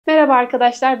Merhaba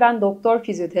arkadaşlar, ben Doktor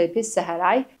Fizyoterapist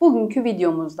Seher. Bugünkü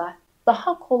videomuzda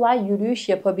daha kolay yürüyüş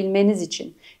yapabilmeniz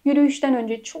için yürüyüşten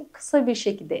önce çok kısa bir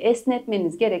şekilde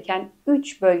esnetmeniz gereken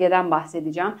 3 bölgeden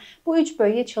bahsedeceğim. Bu 3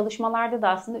 bölge çalışmalarda da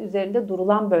aslında üzerinde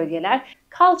durulan bölgeler.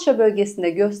 Kalça bölgesinde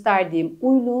gösterdiğim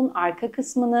uyluğun arka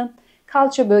kısmını,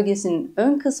 kalça bölgesinin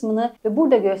ön kısmını ve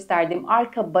burada gösterdiğim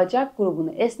arka bacak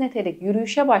grubunu esneterek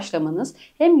yürüyüşe başlamanız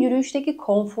hem yürüyüşteki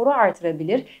konforu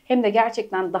artırabilir hem de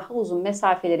gerçekten daha uzun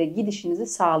mesafelere gidişinizi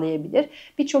sağlayabilir.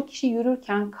 Birçok kişi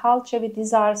yürürken kalça ve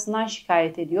diz ağrısından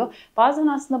şikayet ediyor. Bazen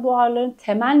aslında bu ağrıların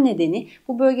temel nedeni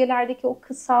bu bölgelerdeki o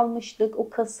kısalmışlık, o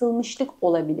kasılmışlık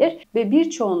olabilir ve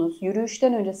birçoğunuz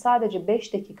yürüyüşten önce sadece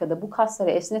 5 dakikada bu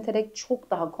kasları esneterek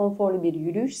çok daha konforlu bir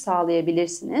yürüyüş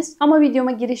sağlayabilirsiniz. Ama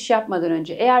videoma giriş yapmadan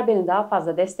önce eğer beni daha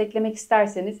fazla desteklemek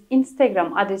isterseniz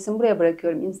Instagram adresimi buraya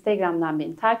bırakıyorum. Instagram'dan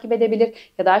beni takip edebilir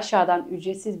ya da aşağıdan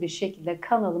ücretsiz bir şekilde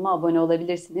kanalıma abone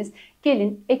olabilirsiniz.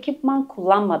 Gelin ekipman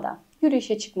kullanmadan,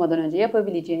 yürüyüşe çıkmadan önce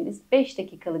yapabileceğiniz 5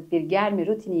 dakikalık bir germe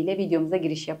rutiniyle videomuza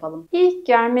giriş yapalım. İlk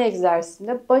germe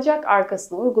egzersizinde bacak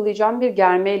arkasına uygulayacağım bir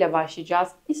germe ile başlayacağız.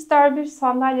 İster bir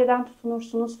sandalyeden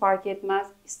tutunursunuz fark etmez.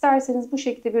 İsterseniz bu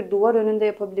şekilde bir duvar önünde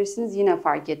yapabilirsiniz yine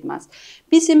fark etmez.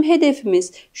 Bizim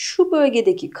hedefimiz şu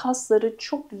bölgedeki kasları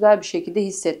çok güzel bir şekilde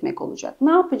hissetmek olacak.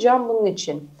 Ne yapacağım bunun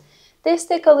için?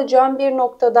 Destek alacağım bir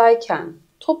noktadayken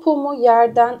topuğumu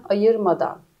yerden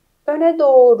ayırmadan öne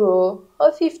doğru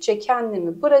hafifçe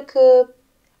kendimi bırakıp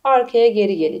arkaya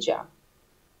geri geleceğim.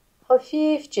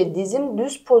 Hafifçe dizim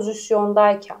düz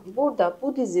pozisyondayken burada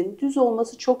bu dizin düz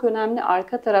olması çok önemli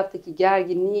arka taraftaki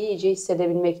gerginliği iyice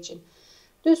hissedebilmek için.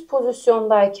 Düz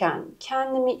pozisyondayken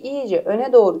kendimi iyice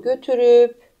öne doğru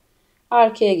götürüp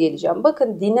arkaya geleceğim.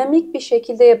 Bakın dinamik bir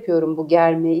şekilde yapıyorum bu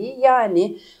germeyi.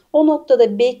 Yani o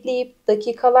noktada bekleyip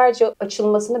dakikalarca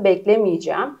açılmasını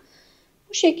beklemeyeceğim.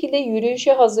 Bu şekilde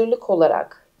yürüyüşe hazırlık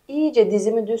olarak iyice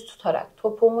dizimi düz tutarak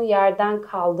topuğumu yerden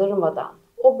kaldırmadan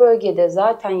o bölgede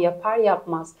zaten yapar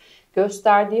yapmaz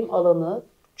gösterdiğim alanı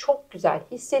çok güzel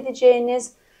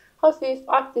hissedeceğiniz hafif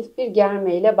aktif bir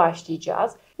germe ile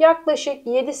başlayacağız. Yaklaşık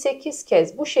 7-8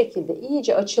 kez bu şekilde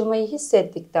iyice açılmayı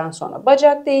hissettikten sonra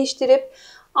bacak değiştirip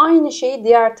aynı şeyi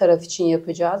diğer taraf için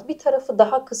yapacağız. Bir tarafı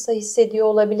daha kısa hissediyor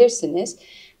olabilirsiniz.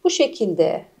 Bu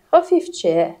şekilde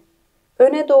hafifçe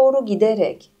öne doğru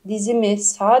giderek dizimi,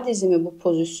 sağ dizimi bu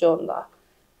pozisyonda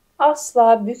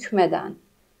asla bükmeden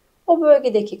o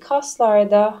bölgedeki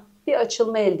kaslarda bir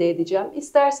açılma elde edeceğim.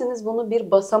 İsterseniz bunu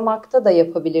bir basamakta da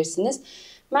yapabilirsiniz.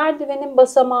 Merdivenin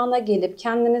basamağına gelip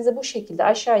kendinizi bu şekilde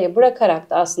aşağıya bırakarak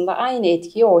da aslında aynı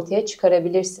etkiyi ortaya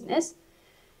çıkarabilirsiniz.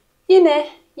 Yine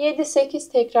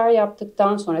 7-8 tekrar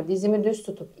yaptıktan sonra dizimi düz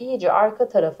tutup iyice arka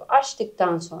tarafı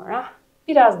açtıktan sonra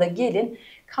biraz da gelin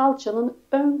kalçanın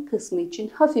ön kısmı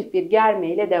için hafif bir germe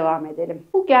ile devam edelim.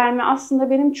 Bu germe aslında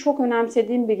benim çok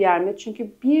önemsediğim bir germe.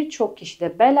 Çünkü birçok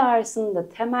kişide bel ağrısının da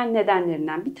temel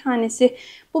nedenlerinden bir tanesi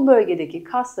bu bölgedeki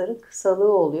kasların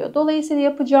kısalığı oluyor. Dolayısıyla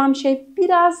yapacağım şey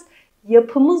biraz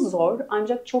yapımı zor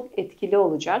ancak çok etkili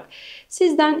olacak.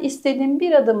 Sizden istediğim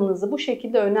bir adımınızı bu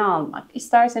şekilde öne almak.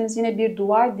 İsterseniz yine bir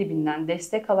duvar dibinden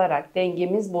destek alarak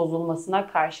dengemiz bozulmasına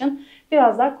karşın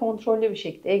biraz daha kontrollü bir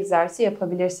şekilde egzersiz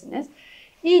yapabilirsiniz.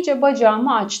 İyice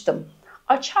bacağımı açtım.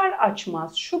 Açar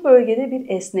açmaz şu bölgede bir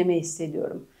esneme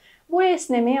hissediyorum. Bu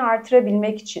esnemeyi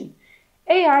artırabilmek için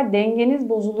eğer dengeniz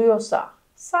bozuluyorsa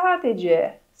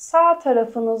sadece sağ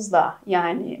tarafınızla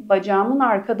yani bacağımın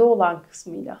arkada olan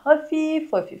kısmıyla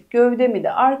hafif hafif gövdemi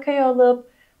de arkaya alıp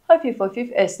hafif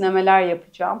hafif esnemeler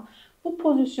yapacağım. Bu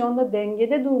pozisyonda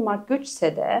dengede durmak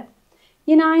güçse de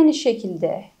yine aynı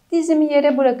şekilde dizimi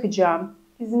yere bırakacağım.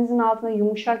 Dizinizin altına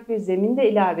yumuşak bir zemin de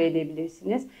ilave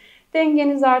edebilirsiniz.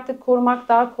 Dengenizi artık korumak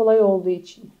daha kolay olduğu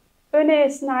için öne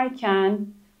esnerken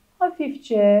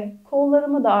hafifçe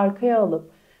kollarımı da arkaya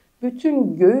alıp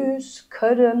bütün göğüs,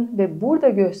 karın ve burada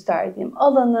gösterdiğim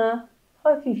alanı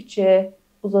hafifçe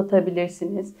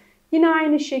uzatabilirsiniz. Yine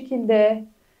aynı şekilde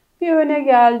bir öne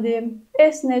geldim,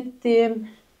 esnettim,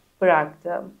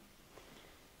 bıraktım.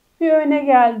 Bir öne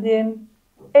geldim,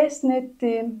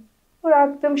 esnettim,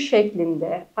 bıraktım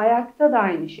şeklinde. Ayakta da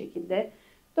aynı şekilde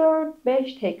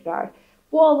 4-5 tekrar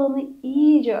bu alanı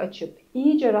iyice açıp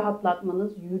iyice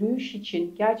rahatlatmanız yürüyüş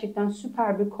için gerçekten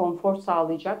süper bir konfor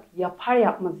sağlayacak. Yapar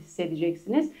yapmaz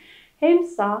hissedeceksiniz. Hem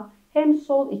sağ hem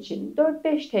sol için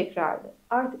 4-5 tekrarda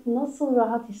artık nasıl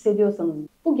rahat hissediyorsanız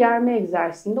bu germe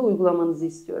egzersizinde uygulamanızı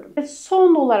istiyorum. Ve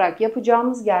son olarak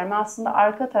yapacağımız germe aslında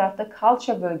arka tarafta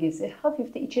kalça bölgesi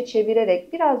hafif de içe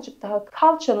çevirerek birazcık daha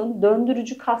kalçanın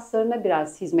döndürücü kaslarına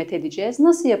biraz hizmet edeceğiz.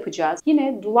 Nasıl yapacağız?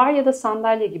 Yine duvar ya da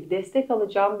sandalye gibi destek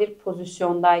alacağım bir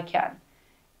pozisyondayken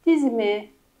dizimi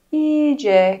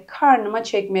iyice karnıma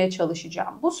çekmeye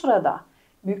çalışacağım. Bu sırada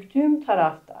büktüğüm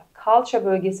tarafta kalça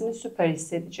bölgesini süper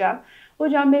hissedeceğim.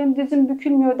 Hocam benim dizim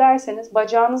bükülmüyor derseniz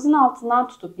bacağınızın altından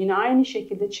tutup yine aynı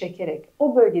şekilde çekerek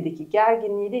o bölgedeki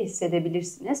gerginliği de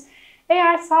hissedebilirsiniz.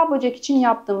 Eğer sağ bacak için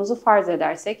yaptığımızı farz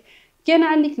edersek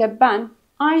genellikle ben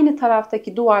aynı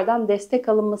taraftaki duvardan destek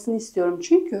alınmasını istiyorum.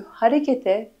 Çünkü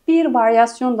harekete bir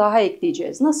varyasyon daha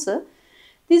ekleyeceğiz. Nasıl?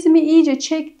 Dizimi iyice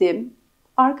çektim.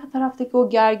 Arka taraftaki o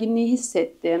gerginliği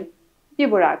hissettim.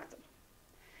 Bir bıraktım.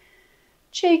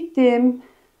 Çektim.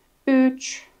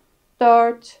 3,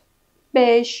 4,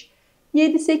 5,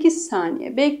 7, 8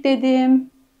 saniye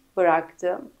bekledim.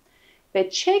 Bıraktım. Ve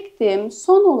çektim.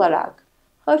 Son olarak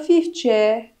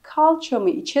hafifçe kalçamı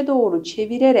içe doğru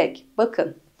çevirerek,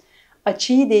 bakın,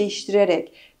 açıyı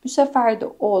değiştirerek bu sefer de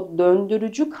o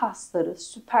döndürücü kasları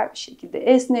süper bir şekilde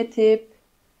esnetip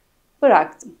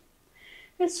bıraktım.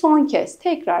 Ve son kez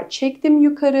tekrar çektim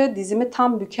yukarı. Dizimi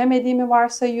tam bükemediğimi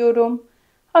varsayıyorum.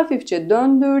 Hafifçe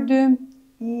döndürdüm.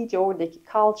 İyice oradaki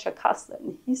kalça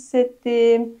kaslarını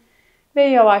hissettim. Ve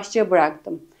yavaşça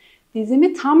bıraktım.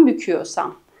 Dizimi tam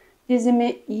büküyorsam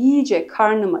dizimi iyice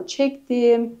karnıma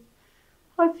çektim.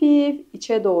 Hafif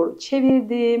içe doğru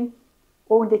çevirdim.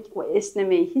 Oradaki o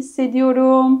esnemeyi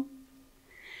hissediyorum.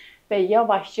 Ve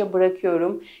yavaşça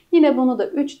bırakıyorum. Yine bunu da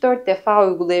 3-4 defa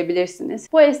uygulayabilirsiniz.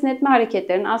 Bu esnetme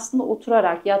hareketlerinin aslında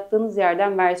oturarak yattığınız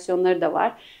yerden versiyonları da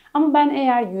var. Ama ben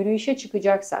eğer yürüyüşe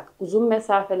çıkacaksak, uzun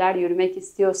mesafeler yürümek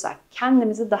istiyorsak,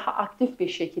 kendimizi daha aktif bir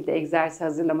şekilde egzersiz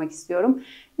hazırlamak istiyorum.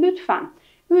 Lütfen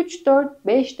 3, 4,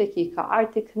 5 dakika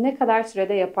artık ne kadar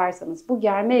sürede yaparsanız bu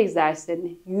germe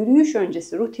egzersizlerini yürüyüş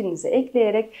öncesi rutininize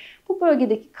ekleyerek bu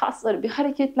bölgedeki kasları bir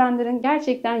hareketlendirin.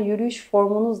 Gerçekten yürüyüş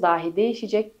formunuz dahi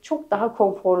değişecek. Çok daha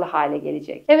konforlu hale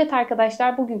gelecek. Evet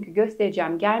arkadaşlar, bugünkü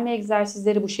göstereceğim germe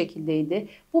egzersizleri bu şekildeydi.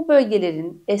 Bu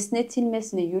bölgelerin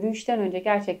esnetilmesini yürüyüşten önce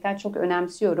gerçekten çok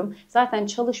önemsiyorum. Zaten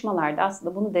çalışmalarda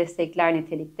aslında bunu destekler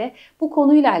nitelikte. Bu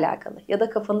konuyla alakalı ya da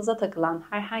kafanıza takılan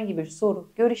herhangi bir soru,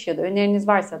 görüş ya da öneriniz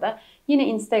varsa da yine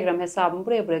Instagram hesabımı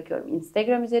buraya bırakıyorum.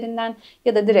 Instagram üzerinden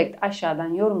ya da direkt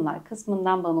aşağıdan yorumlar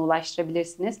kısmından bana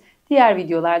ulaştırabilirsiniz. Diğer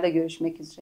videolarda görüşmek üzere.